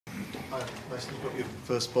Mason, you got your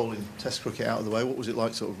first ball in Test cricket out of the way. What was it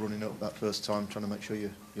like, sort of running up that first time, trying to make sure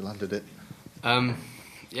you landed it?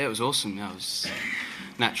 Yeah, it was awesome. I was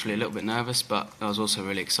naturally a little bit nervous, but I was also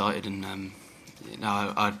really excited, and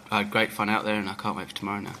I had great fun out there, and I can't wait for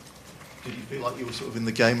tomorrow now. Did you feel like you were sort of in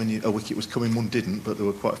the game and a wicket was coming, one didn't, but there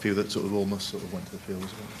were quite a few that sort of almost sort of went to the field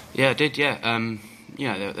as well? Yeah, I did. Yeah,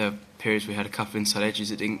 there were periods we had a couple of inside edges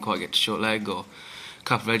that didn't quite get to short leg, or a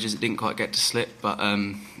couple of edges that didn't quite get to slip. But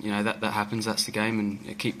that happens. That's the game, and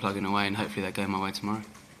I keep plugging away, and hopefully they go my way tomorrow.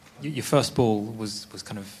 Your first ball was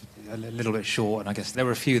kind of a little bit short, and I guess there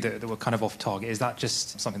were a few that were kind of off target. Is that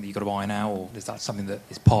just something that you've got to iron out, or is that something that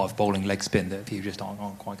is part of bowling leg spin that a few just aren't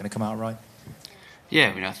quite going to come out right?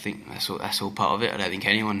 Yeah, I think that's all part of it. I don't think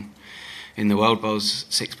anyone in the world bowls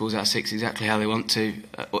 6 balls out of 6 exactly how they want to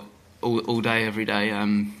all day, every day.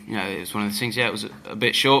 It was one of those things. Yeah, it was a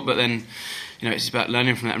bit short, but then it's about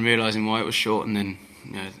learning from that and realising why it was short, and then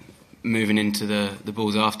moving into the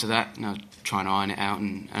balls after that. Trying to iron it out,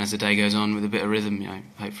 and as the day goes on with a bit of rhythm,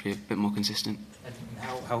 hopefully a bit more consistent. And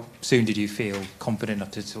how soon did you feel confident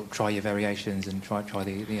enough to sort of try your variations and try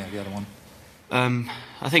the other one?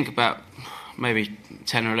 I think about maybe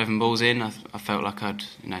 10 or 11 balls in, I felt like I'd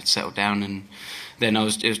settled down, and then it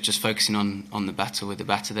was just focusing on the batter with the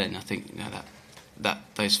batter. Then I think that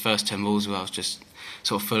those first 10 balls where I was just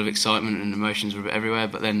sort of full of excitement and emotions were a bit everywhere,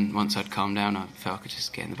 but then once I'd calmed down, I felt I could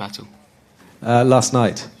just get in the battle. Last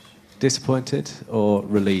night, disappointed or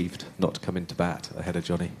relieved not to come into bat ahead of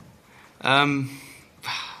Johnny?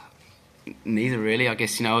 Neither really. I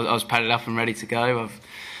guess I was padded up and ready to go.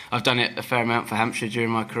 I've done it a fair amount for Hampshire during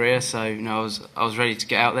my career, so I was ready to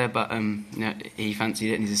get out there. But he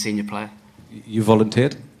fancied it, and he's a senior player. You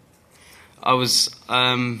volunteered? I was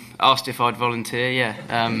asked if I'd volunteer. Yeah.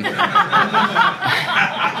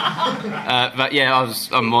 But yeah,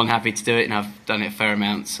 I'm more than happy to do it, and I've done it a fair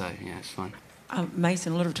amount, so yeah, it's fine.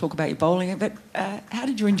 Mason, a lot of talk about your bowling, but how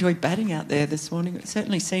did you enjoy batting out there this morning? It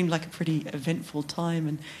certainly seemed like a pretty eventful time,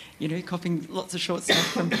 and copping lots of short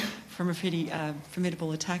stuff from a pretty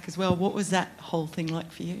formidable attack as well. What was that whole thing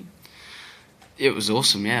like for you? It was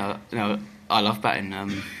awesome. Yeah, I love batting.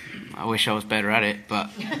 I wish I was better at it, but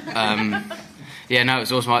it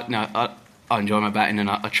was awesome. I enjoy my batting, and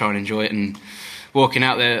I try and enjoy it. And walking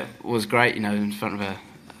out there was great. In front of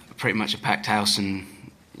pretty much a packed house, and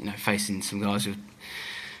facing some guys who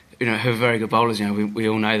are very good bowlers. We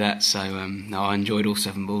all know that. So I enjoyed all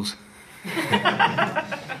 7 balls.